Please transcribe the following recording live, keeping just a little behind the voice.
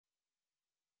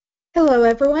Hello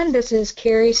everyone, this is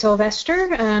Carrie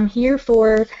Sylvester. I'm here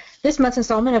for this month's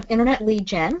installment of Internet Lead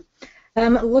Gen.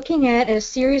 Looking at a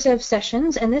series of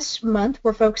sessions, and this month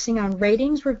we're focusing on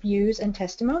ratings, reviews, and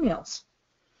testimonials.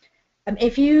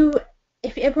 If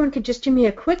everyone could just do me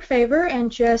a quick favor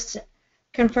and just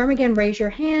confirm again, raise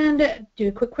your hand, do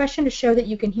a quick question to show that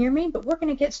you can hear me, but we're going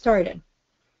to get started.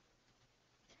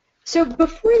 So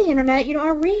before the internet,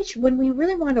 our reach, when we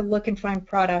really wanted to look and find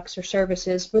products or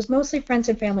services, was mostly friends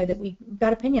and family that we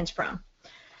got opinions from.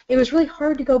 It was really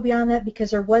hard to go beyond that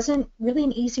because there wasn't really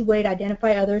an easy way to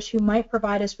identify others who might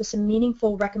provide us with some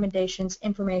meaningful recommendations,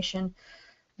 information,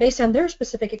 based on their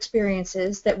specific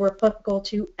experiences that were applicable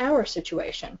to our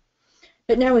situation.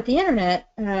 But now with the internet,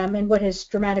 and what has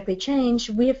dramatically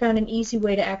changed, we have found an easy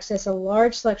way to access a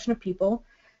large selection of people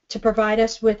to provide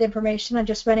us with information on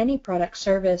just about any product,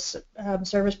 service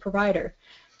provider.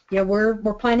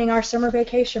 We're planning our summer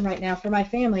vacation right now for my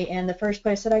family, and the first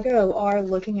place that I go are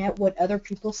looking at what other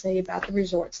people say about the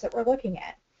resorts that we're looking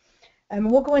at.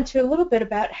 We'll go into a little bit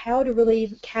about how to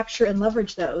really capture and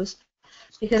leverage those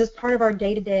because it's part of our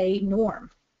day-to-day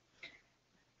norm.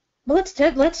 Well, let's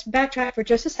backtrack for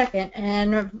just a second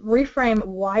and reframe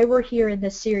why we're here in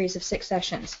this series of 6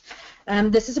 sessions.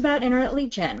 This is about Internet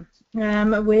Lead Gen,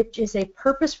 which is a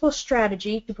purposeful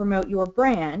strategy to promote your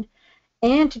brand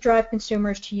and to drive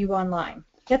consumers to you online.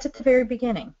 That's at the very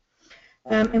beginning.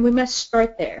 And we must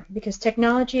start there because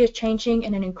technology is changing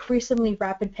at an increasingly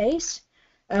rapid pace.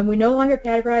 We no longer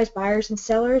categorize buyers and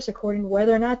sellers according to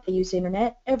whether or not they use the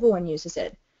internet. Everyone uses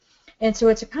it. And so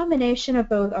it's a combination of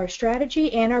both our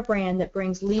strategy and our brand that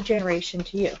brings lead generation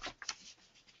to you.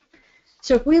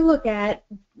 So if we look at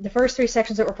the first 3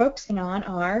 sections that we're focusing on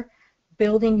are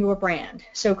building your brand.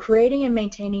 So creating and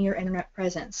maintaining your internet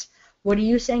presence. What are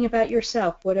you saying about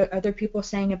yourself? What are other people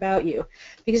saying about you?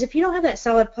 Because if you don't have that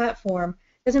solid platform,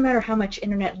 it doesn't matter how much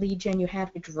internet lead gen you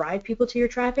have to drive people to your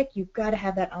traffic, you've got to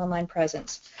have that online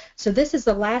presence. So this is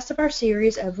the last of our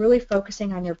series of really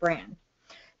focusing on your brand.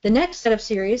 The next set of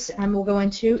series we'll go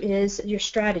into is your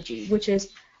strategy, which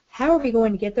is how are we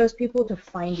going to get those people to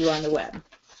find you on the web?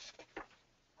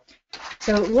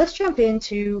 So let's jump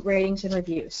into ratings and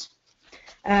reviews.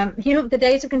 The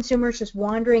days of consumers just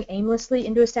wandering aimlessly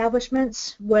into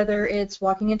establishments, whether it's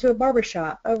walking into a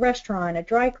barbershop, a restaurant, a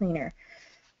dry cleaner,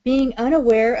 being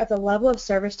unaware of the level of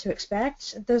service to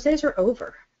expect, those days are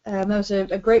over. That was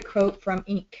a great quote from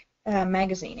Inc.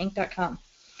 Magazine, Inc.com.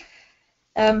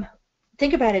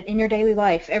 Think about it in your daily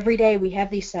life. Every day we have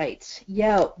these sites,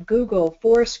 Yelp, Google,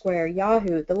 Foursquare,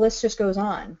 Yahoo, the list just goes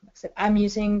on. I'm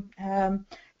using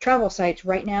travel sites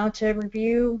right now to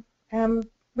review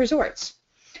resorts.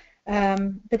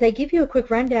 But they give you a quick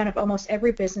rundown of almost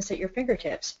every business at your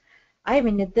fingertips. I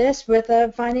even did this with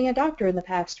finding a doctor in the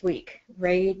past week.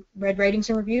 Read ratings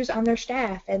and reviews on their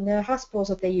staff and the hospitals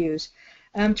that they use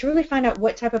to really find out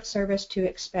what type of service to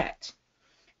expect.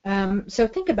 So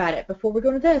think about it before we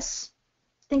go to this.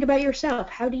 Think about yourself.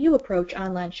 How do you approach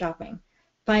online shopping?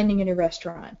 Finding a new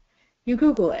restaurant. You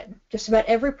Google it. Just about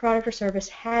every product or service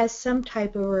has some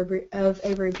type of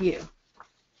a review.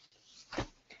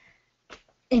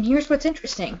 And here's what's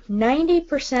interesting.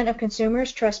 90% of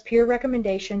consumers trust peer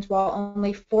recommendations while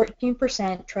only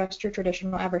 14% trust your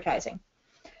traditional advertising.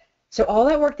 So all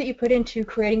that work that you put into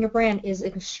creating a brand is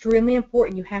extremely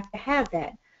important. You have to have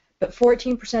that. But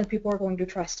 14% of people are going to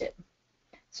trust it.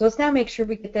 So let's now make sure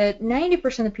we get the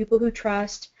 90% of the people who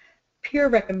trust peer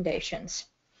recommendations.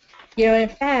 In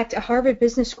fact, a Harvard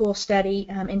Business School study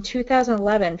in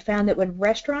 2011 found that when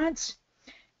restaurants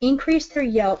increased their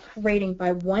Yelp rating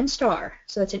by 1 star,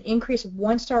 so that's an increase of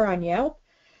 1 star on Yelp,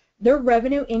 their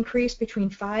revenue increased between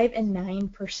 5 and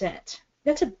 9%.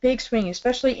 That's a big swing,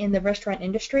 especially in the restaurant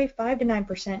industry. 5 to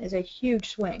 9% is a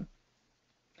huge swing.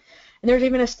 And there's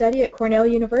even a study at Cornell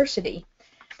University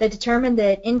that determined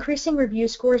that increasing review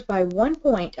scores by 1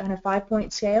 point on a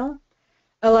 5-point scale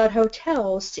allowed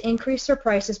hotels to increase their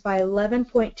prices by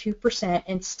 11.2%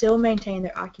 and still maintain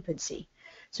their occupancy.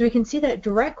 So we can see that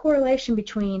direct correlation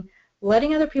between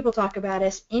letting other people talk about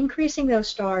us, increasing those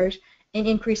stars, and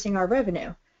increasing our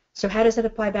revenue. So how does that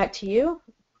apply back to you?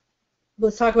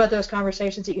 Let's talk about those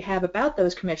conversations that you have about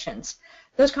those commissions.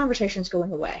 Those conversations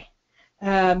going away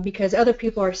because other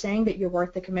people are saying that you're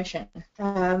worth the commission.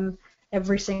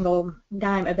 Every single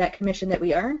dime of that commission that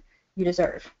we earn, you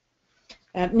deserve.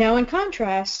 Now, in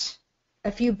contrast,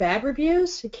 a few bad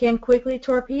reviews can quickly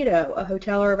torpedo a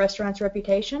hotel or a restaurant's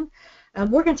reputation.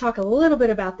 We're going to talk a little bit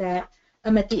about that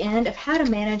at the end of how to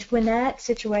manage when that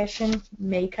situation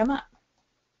may come up.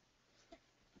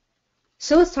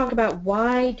 So let's talk about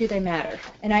why do they matter.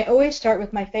 And I always start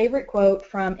with my favorite quote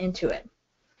from Intuit.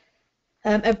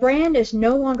 A brand is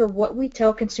no longer what we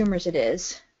tell consumers it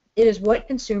is. It is what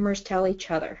consumers tell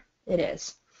each other it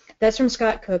is. That's from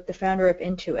Scott Cook, the founder of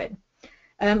Intuit.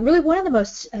 Really one of the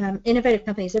most innovative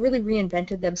companies that really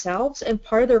reinvented themselves, and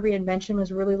part of their reinvention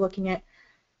was really looking at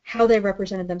how they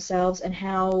represented themselves and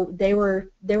how they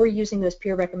were using those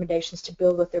peer recommendations to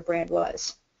build what their brand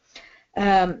was.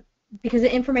 Because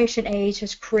the information age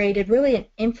has created really an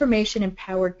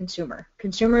information-empowered consumer.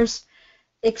 Consumers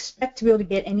expect to be able to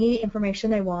get any information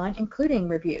they want, including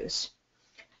reviews.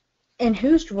 And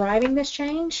who's driving this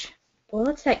change? Well,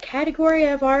 it's that category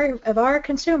of our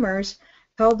consumers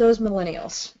called those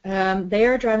millennials. They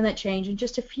are driving that change, and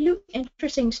just a few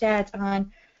interesting stats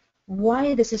on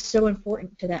why this is so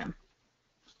important to them.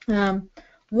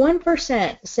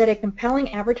 1% said a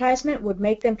compelling advertisement would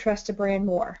make them trust a brand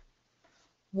more.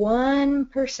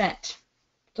 1%.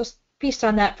 Just feast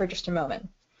on that for just a moment.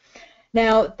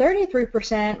 Now,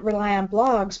 33% rely on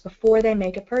blogs before they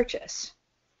make a purchase.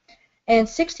 And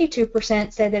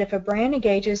 62% say that if a brand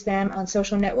engages them on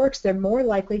social networks, they're more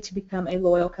likely to become a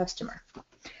loyal customer.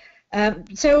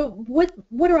 So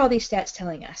what are all these stats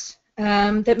telling us?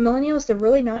 That millennials, they're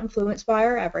really not influenced by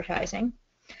our advertising.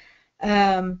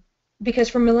 Because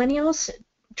for millennials,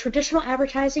 traditional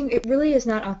advertising, it really is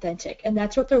not authentic. And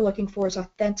that's what they're looking for, is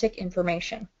authentic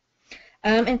information.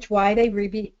 And it's why they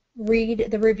read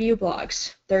the review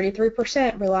blogs.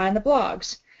 33% rely on the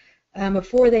blogs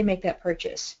before they make that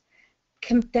purchase.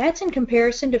 That's in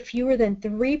comparison to fewer than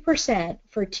 3%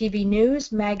 for TV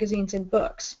news, magazines, and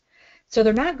books. So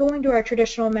they're not going to our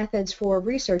traditional methods for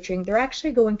researching. They're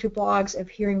actually going to blogs of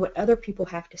hearing what other people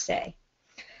have to say.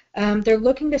 They're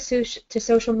looking to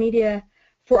social media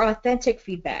for authentic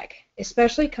feedback,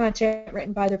 especially content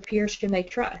written by their peers whom they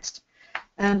trust.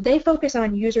 They focus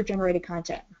on user-generated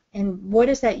content. And what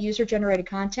is that user-generated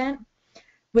content?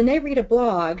 When they read a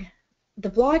blog, the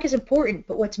blog is important,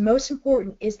 but what's most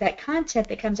important is that content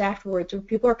that comes afterwards when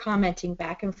people are commenting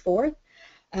back and forth.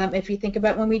 If you think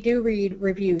about when we do read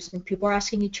reviews and people are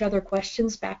asking each other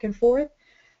questions back and forth,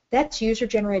 that's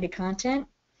user-generated content.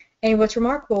 And what's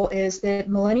remarkable is that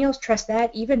millennials trust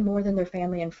that even more than their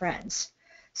family and friends.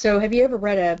 So have you ever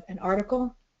read an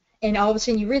article, and all of a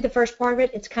sudden you read the first part of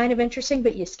it, it's kind of interesting,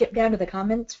 but you skip down to the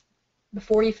comments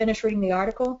before you finish reading the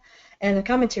article, and the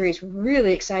commentary is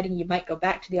really exciting. You might go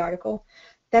back to the article.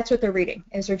 That's what they're reading,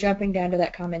 is they're jumping down to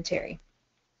that commentary.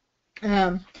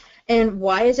 And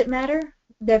why does it matter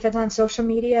that if it's on social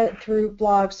media, through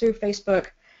blogs, through Facebook,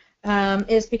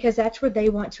 is because that's where they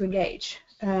want to engage.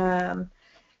 And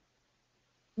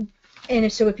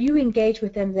so if you engage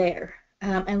with them there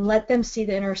and let them see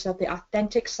the inner self, the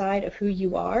authentic side of who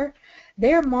you are,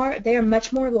 they are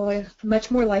much more loyal, much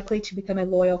more likely to become a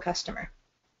loyal customer.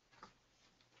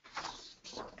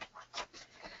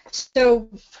 So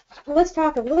let's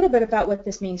talk a little bit about what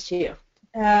this means to you.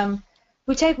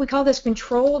 We call this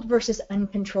controlled versus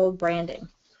uncontrolled branding.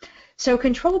 So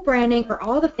controlled branding are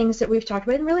all the things that we've talked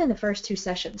about, and really in the first two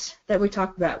sessions that we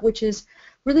talked about, which is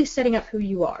really setting up who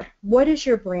you are. What is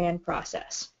your brand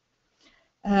process?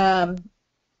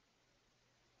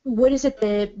 What is it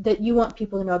that you want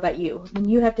people to know about you? When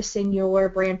you have to sing your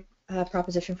brand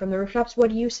proposition from the rooftops,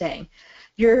 what are you saying?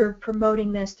 You're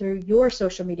promoting this through your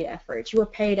social media efforts, your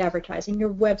paid advertising,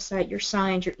 your website, your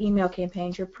signs, your email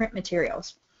campaigns, your print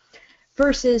materials,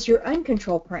 versus your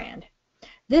uncontrolled brand.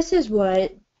 This is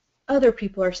what other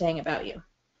people are saying about you.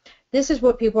 This is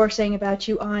what people are saying about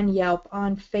you on Yelp,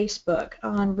 on Facebook,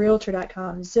 on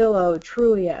Realtor.com, Zillow,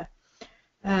 Trulia.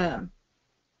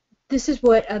 This is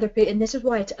what other people, and this is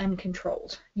why it's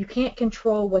uncontrolled. You can't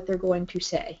control what they're going to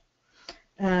say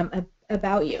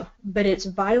about you, but it's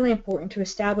vitally important to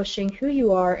establishing who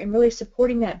you are and really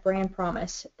supporting that brand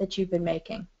promise that you've been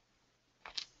making.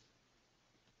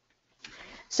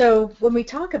 So when we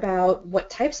talk about what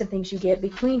types of things you get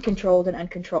between controlled and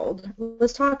uncontrolled,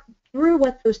 let's talk through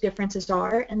what those differences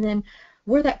are and then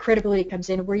where that credibility comes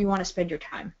in, where you want to spend your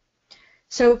time.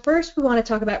 So first we want to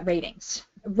talk about ratings.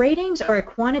 Ratings are a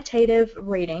quantitative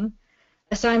rating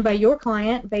assigned by your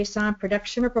client based on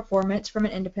production or performance from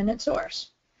an independent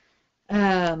source.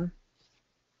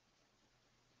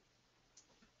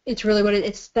 It's really what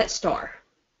it's that star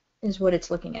is what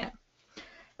it's looking at.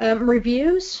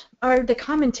 Reviews are the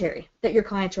commentary that your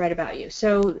clients write about you.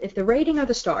 So if the rating are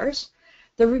the stars,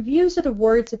 the reviews are the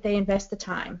words that they invest the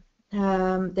time.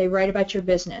 They write about your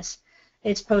business.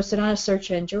 It's posted on a search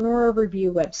engine or a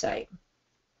review website.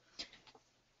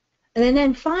 And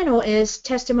then final is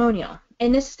testimonial.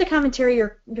 And this is the commentary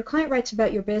your client writes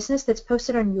about your business that's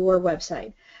posted on your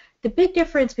website. The big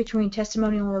difference between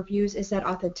testimonial and reviews is that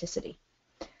authenticity.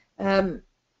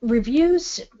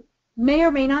 Reviews may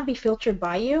or may not be filtered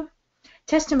by you.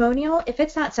 Testimonial, if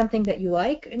it's not something that you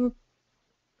like and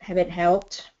haven't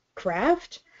helped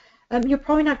craft, you're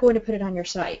probably not going to put it on your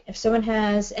site. If someone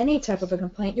has any type of a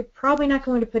complaint, you're probably not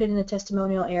going to put it in the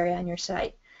testimonial area on your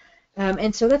site.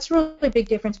 And so that's a really big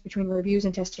difference between reviews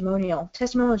and testimonial.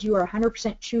 Testimonials, you are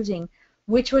 100% choosing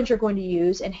which ones you're going to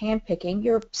use and handpicking.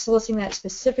 You're soliciting that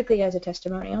specifically as a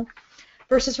testimonial.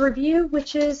 Versus review,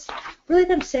 which is really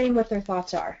them saying what their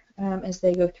thoughts are as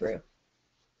they go through.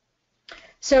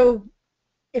 So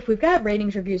if we've got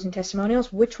ratings, reviews, and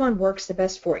testimonials, which one works the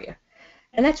best for you?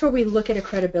 And that's where we look at a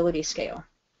credibility scale,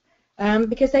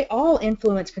 because they all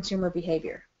influence consumer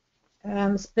behavior.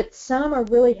 But some are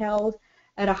really held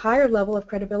at a higher level of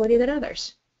credibility than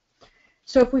others.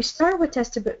 So if we start with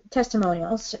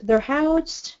testimonials, they're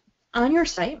housed on your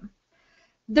site.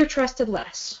 They're trusted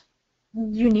less.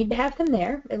 You need to have them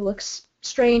there. It looks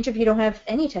strange if you don't have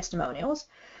any testimonials,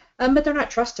 but they're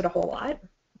not trusted a whole lot.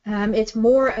 It's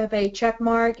more of a check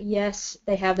mark. Yes,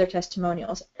 they have their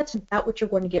testimonials. That's about what you're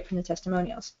going to get from the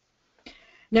testimonials.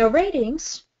 Now,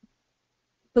 ratings,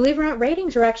 believe it or not,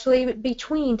 ratings are actually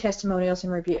between testimonials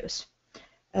and reviews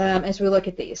as we look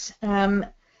at these.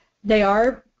 They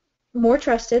are more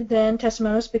trusted than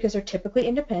testimonials because they're typically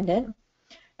independent,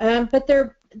 but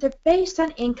they're based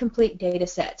on incomplete data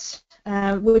sets,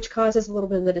 which causes a little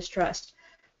bit of the distrust,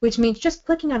 which means just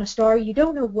clicking on a star, you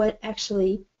don't know what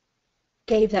actually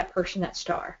gave that person that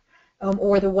star,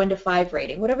 or the 1 to 5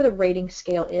 rating, whatever the rating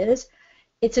scale is.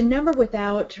 It's a number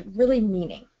without really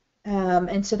meaning,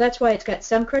 and so that's why it's got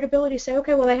some credibility to say,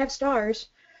 okay, well, they have stars.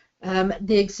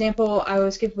 The example I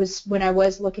always give was when I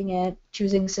was looking at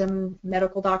choosing some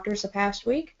medical doctors the past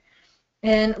week,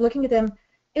 and looking at them,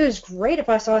 it was great if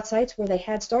I saw sites where they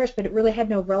had stars, but it really had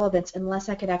no relevance unless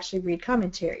I could actually read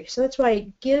commentary. So that's why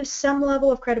it gives some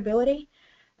level of credibility,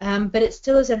 but it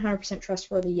still isn't 100%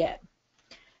 trustworthy yet.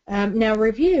 Now,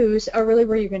 reviews are really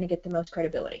where you're going to get the most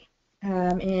credibility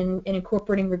in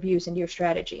incorporating reviews into your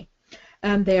strategy.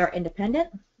 They are independent.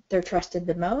 They're trusted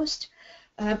the most.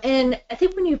 And I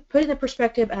think when you put in the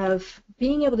perspective of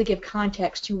being able to give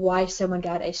context to why someone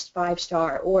got a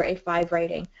 5-star or a 5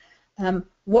 rating,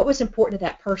 what was important to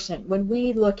that person. When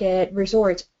we look at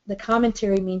resorts, the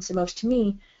commentary means the most to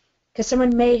me because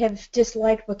someone may have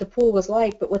disliked what the pool was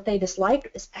like, but what they disliked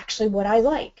is actually what I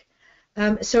like.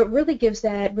 So it really gives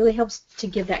that, really helps to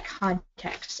give that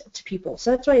context to people. So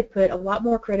that's why I put a lot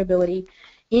more credibility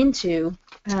into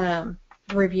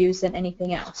reviews than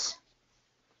anything else.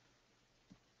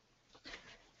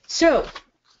 So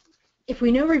if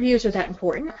we know reviews are that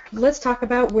important, let's talk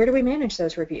about where do we manage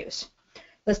those reviews.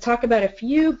 Let's talk about a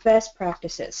few best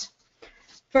practices.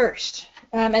 First,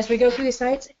 as we go through these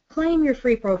sites, claim your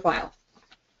free profile.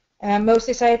 Most of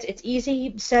the sites, it's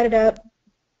easy, set it up,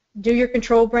 do your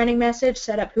control branding message,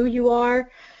 set up who you are,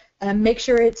 make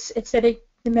sure it's setting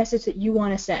the message that you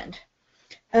want to send.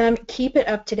 Keep it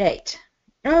up to date.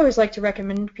 I always like to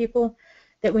recommend to people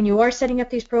that when you are setting up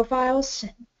these profiles,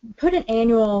 put an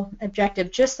annual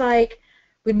objective, just like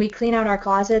when we clean out our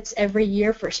closets every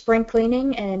year for spring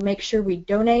cleaning and make sure we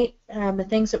donate the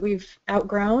things that we've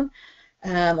outgrown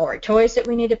or toys that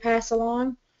we need to pass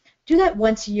along. Do that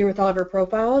once a year with all of our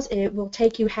profiles. It will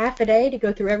take you half a day to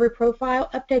go through every profile,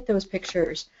 update those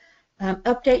pictures,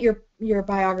 update your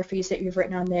biographies that you've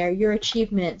written on there, your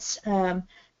achievements.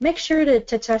 Make sure to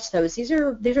touch those. These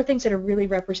are things that are really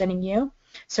representing you.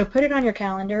 So put it on your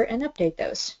calendar and update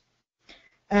those.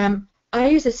 I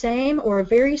use the same or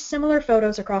very similar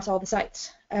photos across all the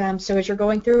sites. So as you're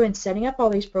going through and setting up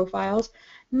all these profiles,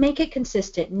 make it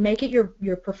consistent. Make it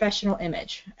your professional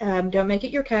image. Don't make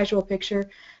it your casual picture.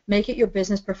 Make it your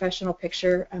business professional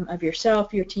picture of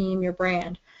yourself, your team, your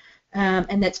brand.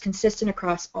 And that's consistent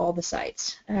across all the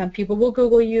sites. People will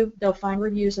Google you. They'll find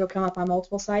reviews that will come up on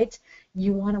multiple sites.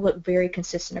 You want to look very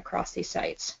consistent across these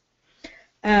sites.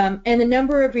 And the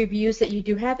number of reviews that you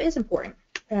do have is important.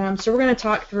 So we're going to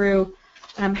talk through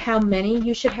how many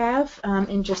you should have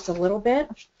in just a little bit.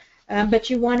 But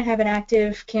you want to have an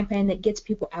active campaign that gets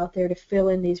people out there to fill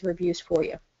in these reviews for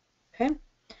you. Okay?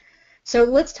 So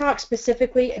let's talk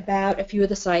specifically about a few of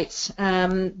the sites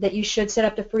that you should set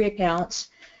up the free accounts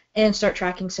and start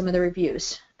tracking some of the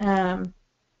reviews. So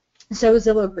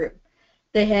Zillow Group,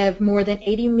 they have more than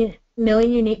 80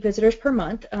 million unique visitors per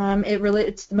month.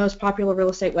 It's the most popular real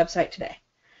estate website today.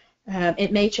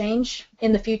 It may change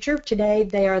in the future. Today,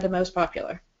 they are the most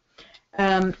popular.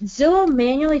 Zillow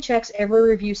manually checks every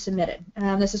review submitted.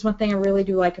 This is one thing I really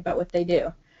do like about what they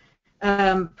do.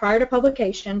 Prior to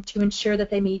publication to ensure that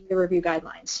they meet the review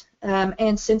guidelines.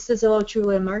 And since the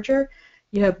Zillow-Trulia merger,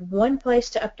 you have one place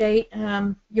to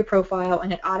update your profile,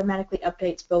 and it automatically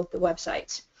updates both the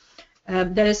websites.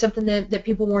 That is something that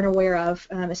people weren't aware of,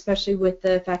 especially with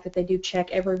the fact that they do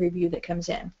check every review that comes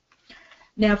in.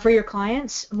 Now, for your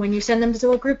clients, when you send them to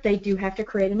Zillow Group, they do have to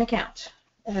create an account.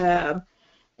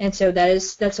 And so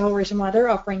that's the whole reason why they're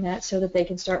offering that, so that they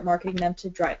can start marketing them to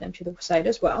drive them to the site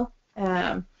as well.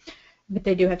 But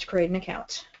they do have to create an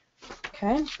account.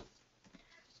 Okay.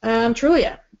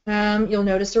 Trulia. You'll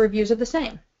notice the reviews are the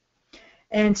same.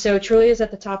 And so Trulia is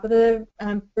at the top of the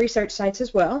research sites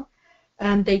as well.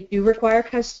 They do require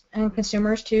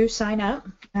consumers to sign up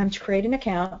to create an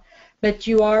account, but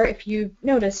if you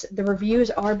notice, the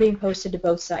reviews are being posted to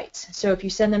both sites. So if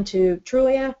you send them to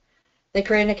Trulia, they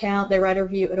create an account, they write a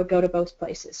review, it'll go to both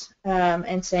places,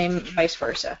 and same vice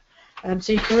versa.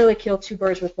 So you can really kill two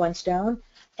birds with one stone,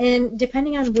 and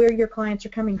depending on where your clients are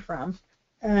coming from,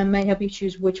 might help you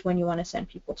choose which one you want to send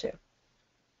people to.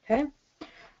 Okay,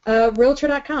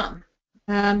 Realtor.com.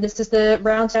 This is the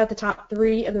rounds out the top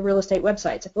 3 of the real estate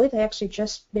websites. I believe they actually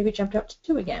just maybe jumped up to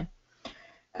 2 again.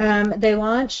 They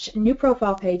launched new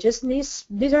profile pages, and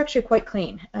these are actually quite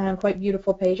clean, quite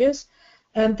beautiful pages.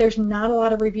 There's not a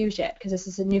lot of reviews yet because this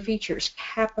is a new feature.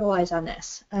 Capitalize on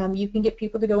this. You can get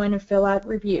people to go in and fill out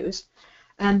reviews.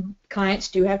 Clients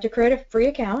do have to create a free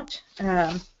account.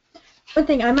 One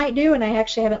thing I might do, and I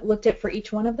actually haven't looked at for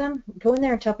each one of them, go in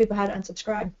there and tell people how to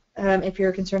unsubscribe if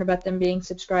you're concerned about them being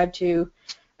subscribed to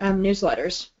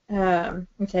newsletters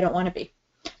if they don't want to be.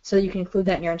 So you can include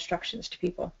that in your instructions to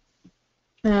people.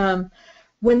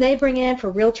 When they bring in for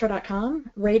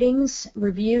Realtor.com, ratings,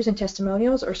 reviews, and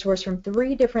testimonials are sourced from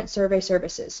 3 different survey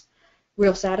services: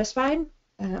 Real Satisfied,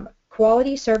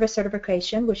 Quality Service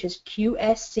Certification, which is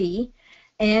QSC,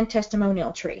 and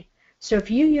Testimonial Tree. So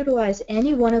if you utilize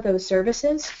any one of those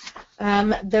services,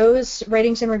 those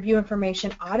ratings and review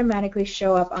information automatically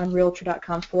show up on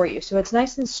Realtor.com for you. So it's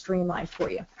nice and streamlined for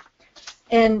you.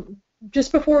 And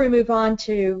just before we move on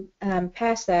to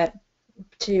past that,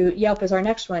 to Yelp as our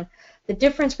next one, the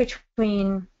difference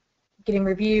between getting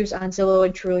reviews on Zillow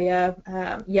and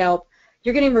Trulia, Yelp,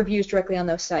 you're getting reviews directly on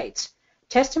those sites.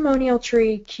 Testimonial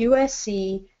Tree,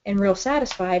 QSC, and Real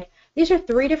Satisfied, these are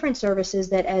 3 different services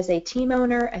that as a team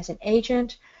owner, as an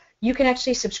agent, you can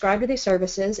actually subscribe to these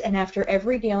services, and after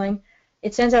every dealing,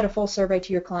 it sends out a full survey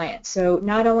to your clients. So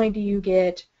not only do you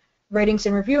get ratings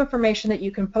and review information that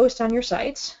you can post on your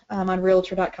sites, on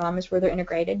Realtor.com is where they're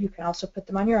integrated. You can also put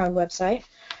them on your own website.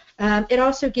 It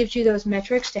also gives you those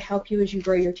metrics to help you as you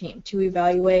grow your team, to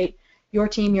evaluate your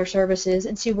team, your services,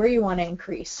 and see where you want to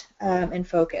increase and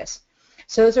focus.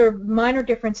 So those are minor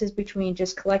differences between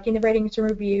just collecting the ratings and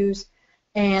reviews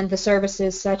and the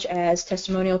services such as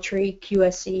Testimonial Tree,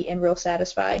 QSC, and Real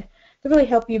Satisfied that really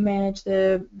help you manage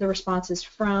the responses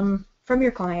from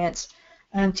your clients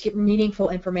to get meaningful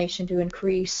information to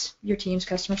increase your team's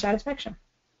customer satisfaction.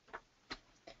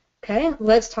 Okay,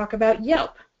 let's talk about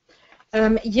Yelp.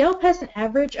 Yelp has an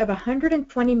average of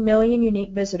 120 million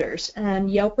unique visitors, and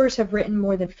Yelpers have written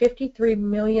more than 53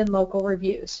 million local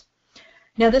reviews.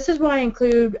 Now, this is why I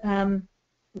include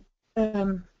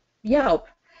Yelp,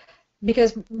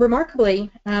 because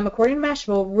remarkably, according to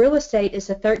Mashable, real estate is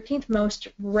the 13th most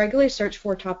regularly searched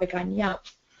for topic on Yelp.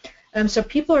 So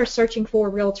people are searching for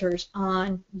realtors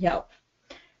on Yelp.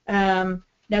 Now,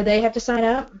 they have to sign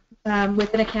up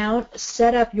with an account,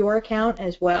 set up your account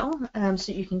as well,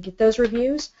 so you can get those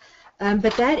reviews.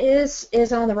 But that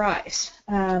is on the rise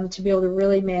to be able to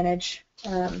really manage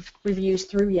reviews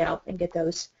through Yelp and get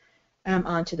those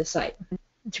onto the site.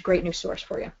 It's a great new source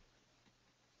for you.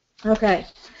 Okay,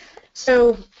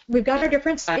 so we've got our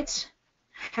different sites.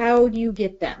 How do you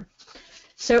get them?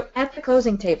 So at the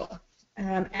closing table,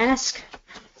 ask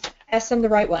them the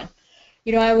right one.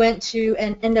 You know, I went to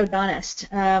an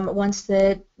endodontist once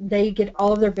that they get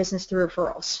all of their business through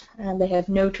referrals. They have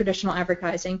no traditional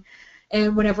advertising.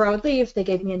 And whenever I would leave, they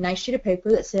gave me a nice sheet of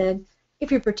paper that said,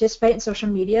 if you participate in social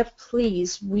media,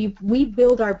 please, we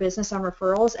build our business on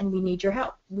referrals and we need your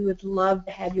help. We would love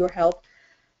to have your help.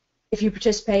 If you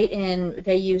participate in,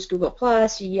 they use Google+,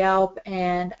 Yelp,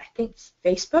 and I think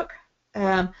Facebook.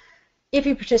 If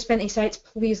you participate in these sites,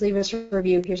 please leave us a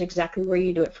review. Here's exactly where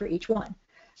you do it for each one.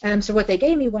 So what they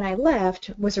gave me when I left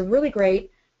was a really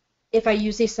great, if I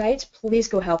use these sites, please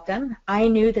go help them. I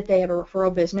knew that they have a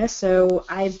referral business, so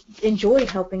I enjoyed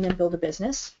helping them build a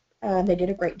business. They did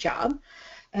a great job,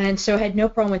 and so I had no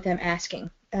problem with them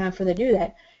asking for them to do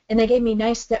that. And they gave me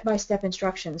nice step-by-step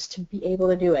instructions to be able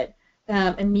to do it.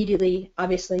 Immediately,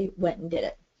 obviously, went and did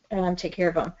it, take care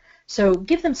of them. So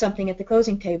give them something at the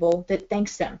closing table that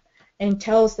thanks them and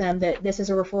tells them that this is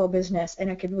a referral business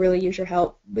and I could really use your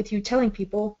help with you telling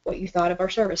people what you thought of our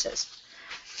services.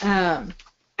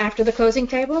 After the closing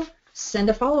table, send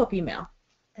a follow-up email.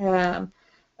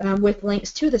 with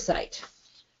links to the site.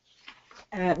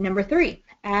 Number 3,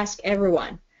 ask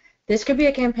everyone. This could be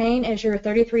a campaign as your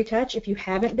 33 touch. If you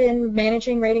haven't been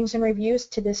managing ratings and reviews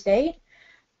to this date,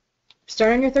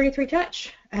 start on your 33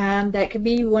 touch. That could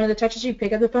be one of the touches you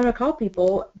pick up the phone and call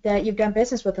people that you've done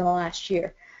business with in the last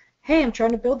year. Hey, I'm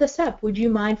trying to build this up. Would you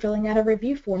mind filling out a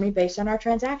review for me based on our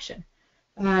transaction?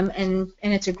 And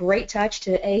it's a great touch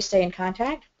to stay in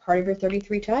contact, part of your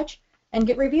 33 touch, and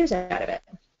get reviews out of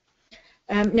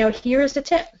it. Now here is the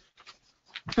tip.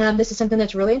 This is something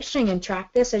that's really interesting, and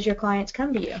track this as your clients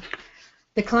come to you.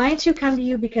 The clients who come to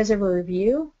you because of a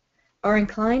review are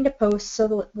inclined to post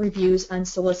reviews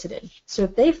unsolicited. So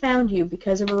if they found you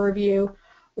because of a review,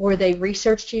 or they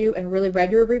researched you and really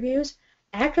read your reviews,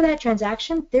 after that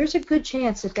transaction, there's a good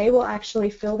chance that they will actually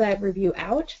fill that review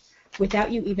out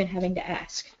without you even having to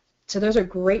ask. So those are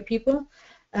great people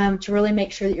to really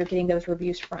make sure that you're getting those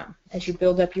reviews from as you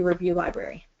build up your review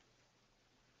library.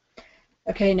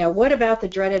 Okay, now what about the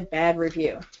dreaded bad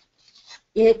review?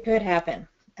 It could happen.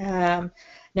 Now,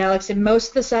 like I said, most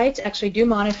of the sites actually do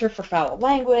monitor for foul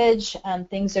language,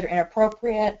 things that are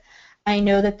inappropriate. I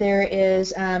know that there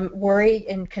is worry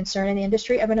and concern in the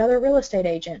industry of another real estate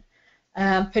agent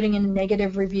putting in a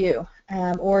negative review,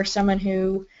 or someone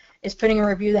who is putting a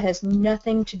review that has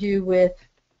nothing to do with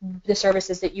the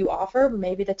services that you offer.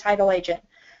 Maybe the title agent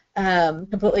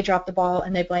completely dropped the ball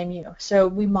and they blame you. So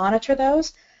we monitor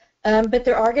those. But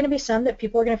there are going to be some that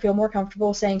people are going to feel more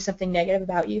comfortable saying something negative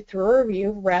about you through a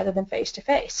review rather than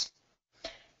face-to-face.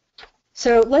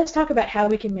 So let's talk about how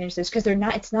we can manage this, because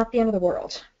it's not the end of the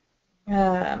world.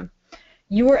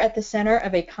 You are at the center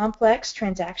of a complex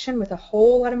transaction with a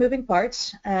whole lot of moving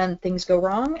parts, and things go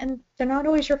wrong, and they're not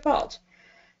always your fault.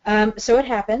 So it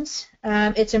happens.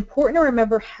 It's important to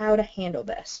remember how to handle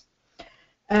this.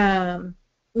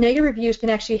 Negative reviews can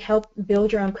actually help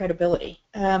build your own credibility.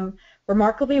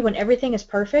 Remarkably, when everything is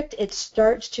perfect, it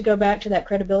starts to go back to that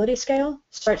credibility scale,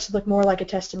 starts to look more like a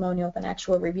testimonial than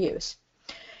actual reviews.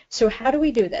 So how do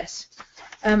we do this?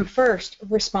 First,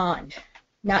 respond.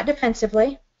 Not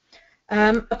defensively.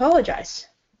 Apologize.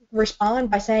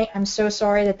 Respond by saying, I'm so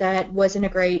sorry that wasn't a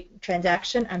great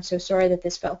transaction. I'm so sorry that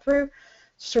this fell through.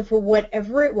 So for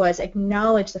whatever it was,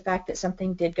 acknowledge the fact that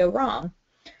something did go wrong.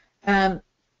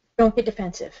 Don't get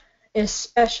defensive,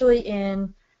 especially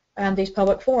in these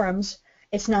public forums.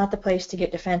 It's not the place to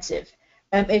get defensive.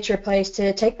 It's your place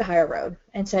to take the higher road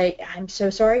and say, I'm so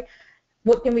sorry.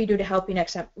 What can we do to help you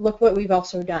next time? Look what we've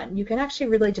also done. You can actually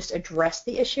really just address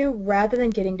the issue rather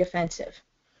than getting defensive.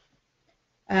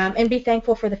 And be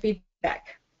thankful for the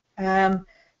feedback.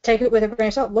 Take it with a grain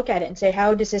of salt. Look at it and say,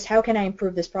 how can I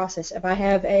improve this process? If I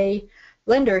have a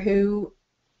lender who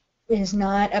is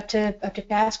not up to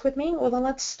task with me, well then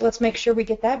let's make sure we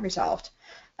get that resolved.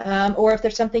 Or if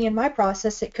there's something in my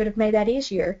process that could have made that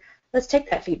easier, let's take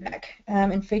that feedback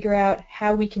and figure out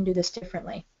how we can do this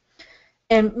differently.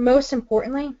 And most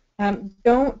importantly,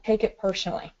 don't take it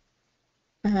personally.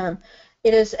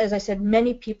 It is, as I said,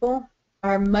 many people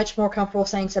are much more comfortable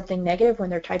saying something negative when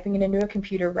they're typing it into a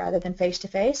computer rather than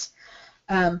face-to-face.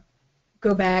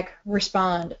 Go back,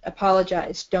 respond,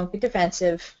 apologize, don't get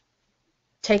defensive.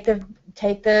 Take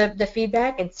the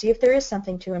feedback and see if there is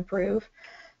something to improve,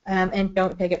 and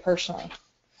don't take it personally.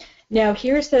 Now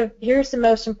here's the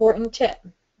most important tip.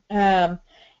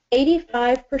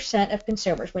 85% of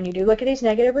consumers, when you do look at these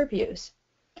negative reviews,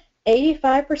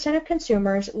 85% of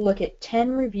consumers look at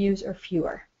 10 reviews or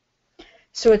fewer.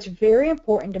 So it's very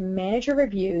important to manage your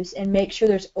reviews and make sure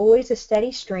there's always a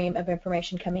steady stream of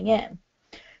information coming in.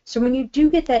 So when you do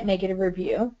get that negative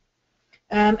review,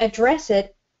 address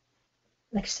it.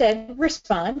 Like I said,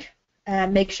 respond.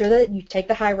 Make sure that you take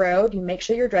the high road. You make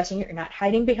sure you're addressing it. You're not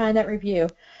hiding behind that review.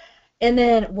 And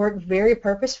then work very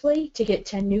purposefully to get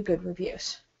 10 new good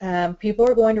reviews. People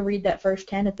are going to read that first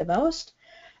 10 at the most.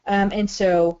 And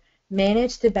so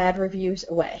manage the bad reviews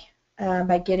away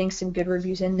by getting some good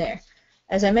reviews in there.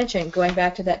 As I mentioned, going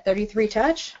back to that 33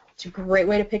 touch, it's a great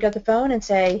way to pick up the phone and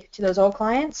say to those old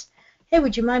clients, hey,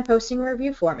 would you mind posting a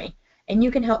review for me? And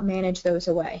you can help manage those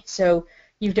away. So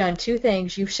you've done two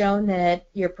things. You've shown that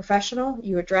you're professional,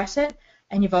 you address it,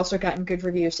 and you've also gotten good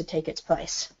reviews to take its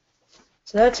place.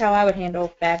 So that's how I would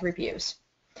handle bad reviews.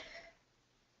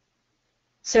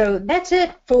 So that's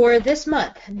it for this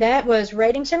month. That was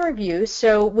ratings and reviews.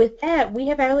 So with that, we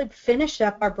have actually finished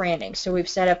up our branding. So we've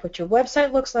set up what your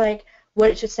website looks like, what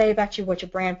it should say about you, what your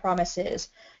brand promise is,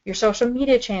 your social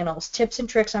media channels, tips and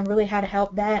tricks on really how to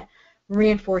help that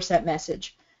reinforce that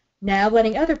message. Now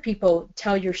letting other people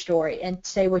tell your story and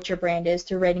say what your brand is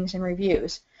through ratings and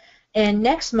reviews. And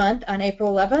next month, on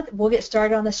April 11th, we'll get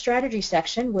started on the strategy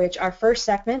section, which our first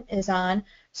segment is on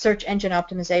search engine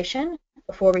optimization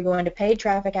before we go into paid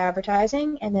traffic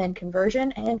advertising and then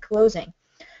conversion and closing.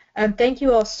 Thank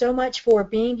you all so much for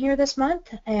being here this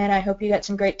month, and I hope you got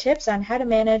some great tips on how to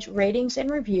manage ratings and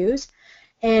reviews.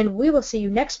 And we will see you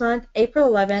next month, April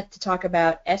 11th, to talk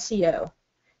about SEO.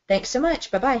 Thanks so much.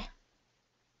 Bye-bye.